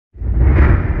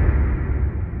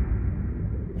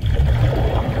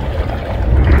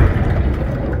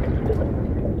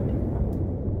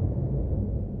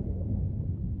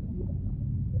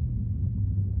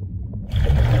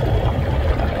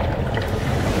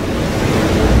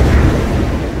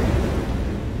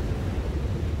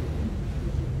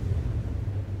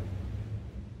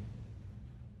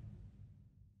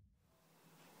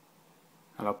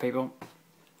people,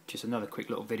 just another quick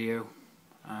little video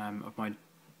of my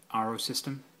RO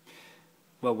system.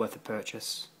 Well worth the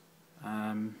purchase,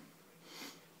 as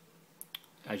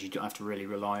you don't have to really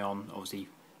rely on obviously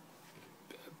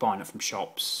buying it from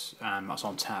shops. That's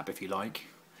on tap if you like.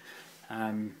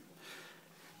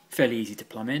 Fairly easy to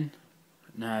plumb in.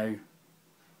 Now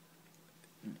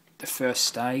the first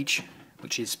stage,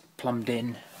 which is plumbed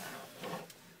in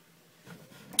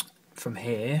from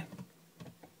here,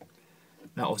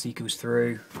 that obviously goes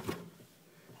through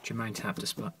your main tap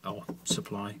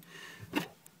supply.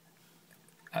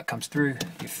 That comes through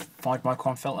your 5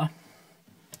 micron filter,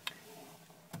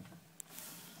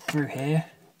 through here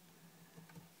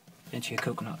into your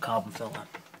coconut carbon filter.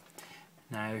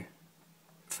 Now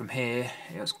from here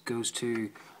it goes to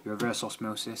your reverse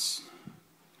osmosis,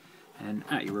 and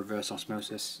at your reverse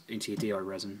osmosis into your DI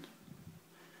resin,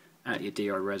 at your DI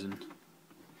resin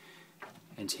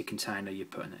into your container you're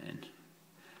putting it in,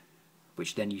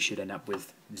 which then you should end up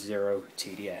with 0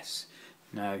 TDS.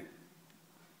 Now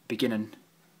beginning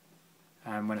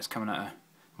when it's coming out of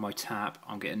my tap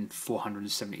I'm getting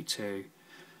 472,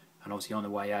 and obviously on the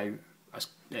way out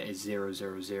it is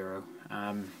 000.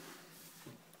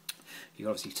 You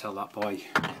obviously tell that by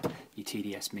your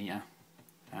TDS meter,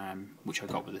 which I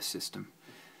got with this system.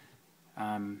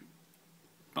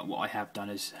 But what I have done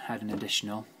is had an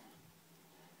additional,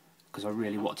 because I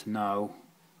really want to know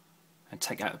and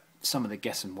take out some of the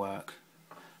guessing work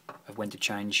of when to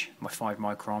change my 5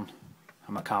 micron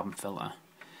and my carbon filter.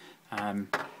 And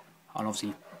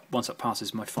obviously once it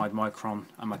passes my 5 micron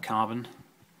and my carbon,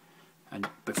 and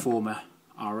before my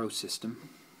RO system,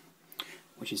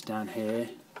 which is down here,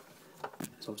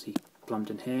 it's obviously plumbed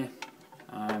in here,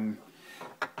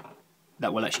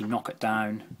 that will actually knock it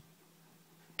down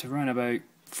to around about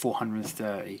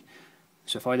 430.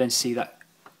 So if I then see that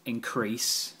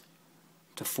increase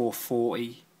to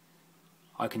 440,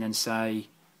 I can then say,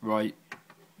 right,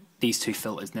 these two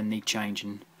filters then need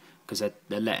changing because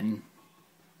they're letting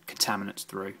contaminants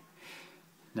through.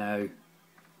 Now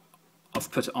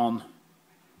I've put it on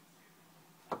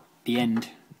the end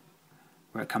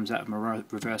where it comes out of my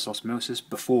reverse osmosis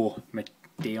before my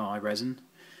DI resin,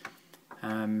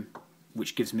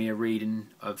 which gives me a reading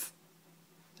of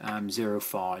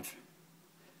 0.5,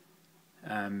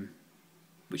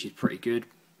 which is pretty good.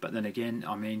 But then again,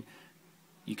 I mean,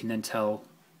 you can then tell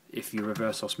if your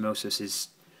reverse osmosis is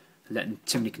letting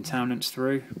too many contaminants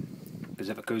through, because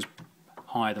if it goes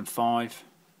higher than 5,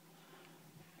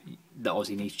 that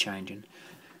obviously needs changing.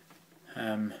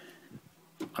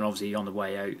 And obviously on the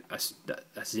way out that's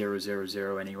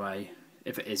 000 anyway.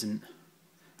 If it isn't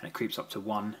and it creeps up to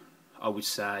 1, I would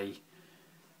say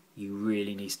you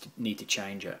really need to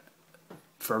change it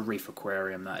for a reef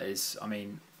aquarium, that is. I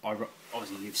mean,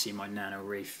 obviously you've seen my nano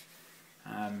reef,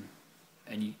 and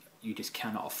you just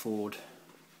cannot afford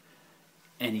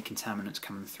any contaminants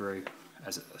coming through,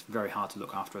 as it's very hard to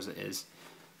look after as it is.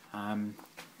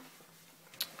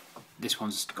 This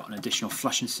one's got an additional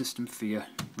flushing system for your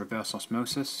reverse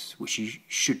osmosis, which you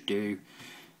should do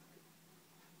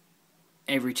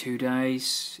every 2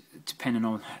 days, depending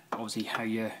on obviously how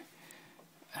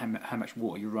much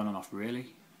water you're running off,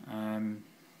 really. I mean,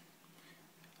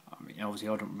 obviously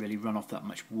I don't really run off that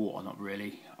much water, not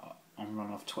really. I'm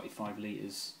running off 25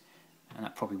 litres, and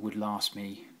that probably would last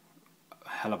me a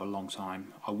hell of a long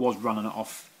time. I was running it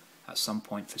off at some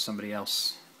point for somebody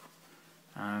else,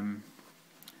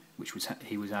 which was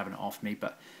he was having it off me,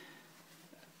 but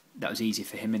that was easy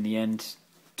for him in the end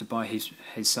to buy his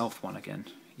self one again,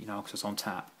 you know, because it's on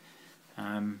tap.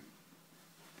 Another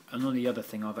other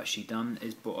thing I've actually done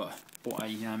is bought a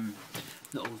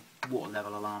little water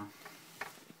level alarm.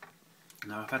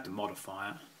 Now I've had to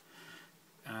modify it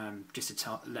just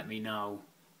to let me know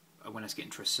when it's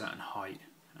getting to a certain height,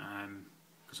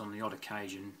 because on the odd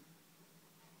occasion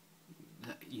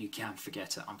you can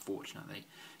forget it, unfortunately.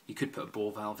 You could put a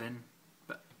ball valve in,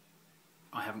 but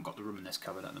I haven't got the room in this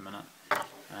cupboard at the minute,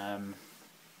 and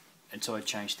so I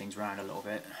changed things around a little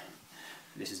bit.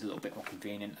 This is a little bit more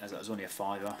convenient, as it was only a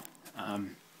 £5,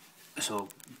 so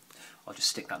I'll just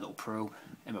stick that little probe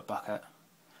in my bucket.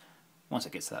 Once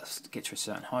it gets to a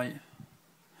certain height,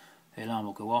 the alarm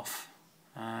will go off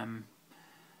to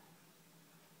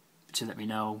let me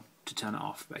know to turn it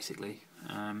off, basically.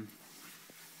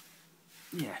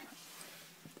 Yeah,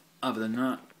 other than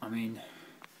that, I mean,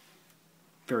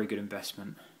 very good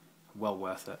investment, well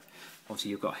worth it.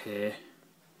 Obviously you've got here,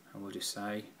 I will just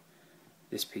say,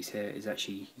 this piece here is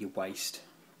actually your waste,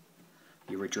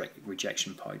 your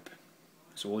rejection pipe.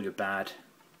 So all your bad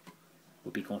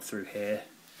will be going through here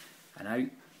and out.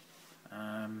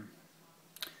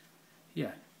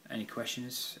 Yeah, any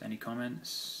questions, any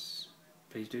comments,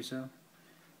 please do so.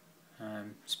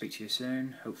 Speak to you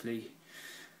soon. Hopefully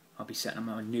I'll be setting up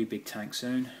my new big tank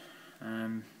soon,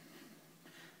 and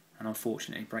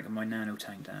unfortunately breaking my nano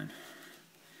tank down.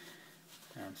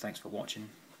 Thanks for watching.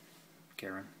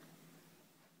 Kieran.